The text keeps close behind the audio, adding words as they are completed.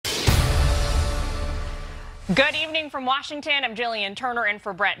Good evening from Washington. I'm Jillian Turner in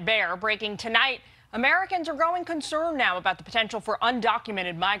for Brett Baer. Breaking tonight, Americans are growing concerned now about the potential for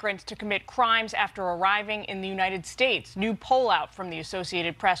undocumented migrants to commit crimes after arriving in the United States. New poll out from the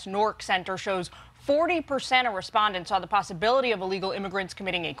Associated Press NORC Center shows 40% of respondents saw the possibility of illegal immigrants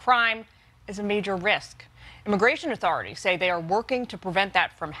committing a crime as a major risk. Immigration authorities say they are working to prevent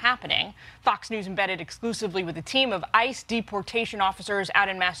that from happening. Fox News embedded exclusively with a team of ICE deportation officers out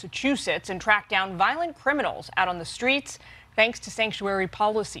in Massachusetts and tracked down violent criminals out on the streets thanks to sanctuary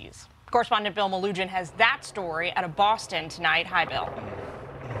policies. Correspondent Bill Melugin has that story out of Boston tonight. Hi, Bill.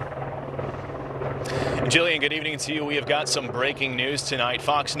 Jillian, good evening to you. We have got some breaking news tonight.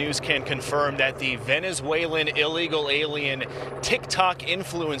 Fox News can confirm that the Venezuelan illegal alien TikTok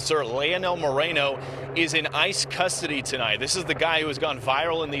influencer Leonel Moreno is in ICE custody tonight. This is the guy who has gone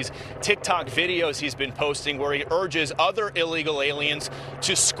viral in these TikTok videos he's been posting where he urges other illegal aliens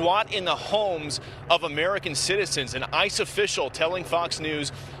to squat in the homes of American citizens. An ICE official telling Fox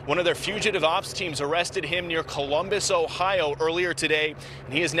News one of their fugitive ops teams arrested him near Columbus, Ohio earlier today,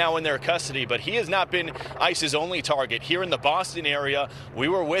 and he is now in their custody. But he has not been ICE's only target. Here in the Boston area, we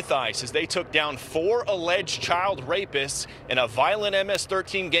were with ICE as they took down 4 alleged child rapists and a violent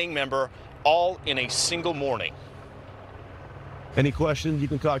MS-13 gang member, all in a single morning. Any questions, you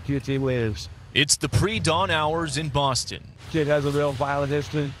can talk to your team later. It's the pre-dawn hours in Boston. Kid has a real violent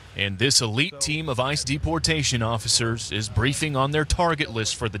history. And this elite team of ICE deportation officers is briefing on their target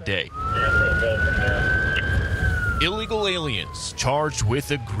list for the day. Illegal aliens charged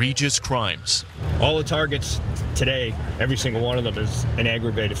with egregious crimes. All the targets today, every single one of them is an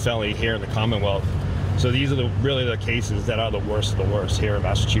aggravated felony here in the Commonwealth. So these are really the cases that are the worst of the worst here in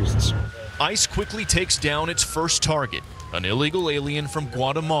Massachusetts. ICE quickly takes down its first target, an illegal alien from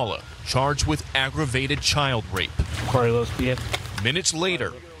Guatemala, charged with aggravated child rape. Minutes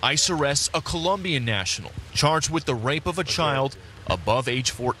later, ICE arrests a Colombian national, charged with the rape of a child above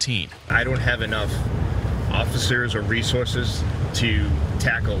age 14. I don't have enough officers or resources to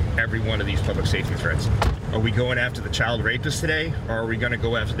tackle every one of these public safety threats. Are we going after the child rapist today, or are we going to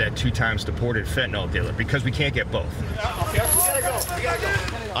go after that 2 times deported fentanyl dealer? Because we can't get both.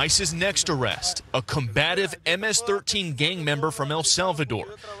 ICE's next arrest, a combative MS-13 gang member from El Salvador,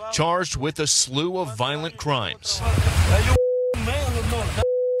 charged with a slew of violent crimes.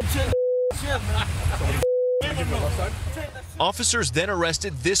 Officers then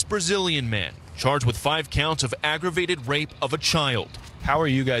arrested this Brazilian man, charged with 5 counts of aggravated rape of a child. How are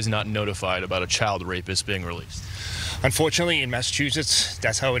you guys not notified about a child rapist being released? Unfortunately, in Massachusetts,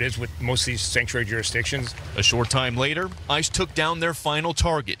 that's how it is with most of these sanctuary jurisdictions. A short time later, ICE took down their final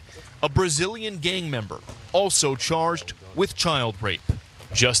target, a Brazilian gang member, also charged with child rape.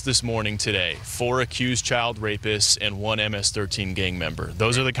 Just this morning today, 4 accused child rapists and 1 MS-13 gang member.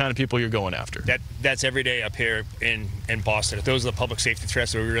 Those are the kind of people you're going after. That's every day up here in Boston. If those are the public safety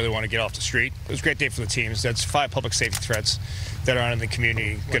threats that we really want to get off the street, it was a great day for the teams. That's 5 public safety threats that are on in the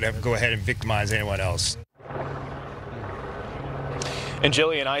community. Going to go ahead and victimize anyone else. And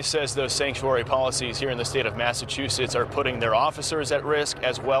Jillian, ICE says those sanctuary policies here in the state of Massachusetts are putting their officers at risk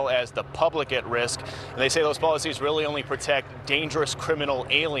as well as the public at risk. And they say those policies really only protect dangerous criminal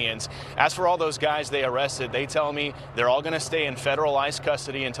aliens. As for all those guys they arrested, they tell me they're all going to stay in federal ICE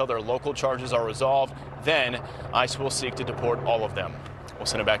custody until their local charges are resolved. Then ICE will seek to deport all of them. We'll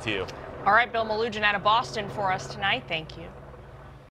send it back to you. All right, Bill Melugin out of Boston for us tonight. Thank you.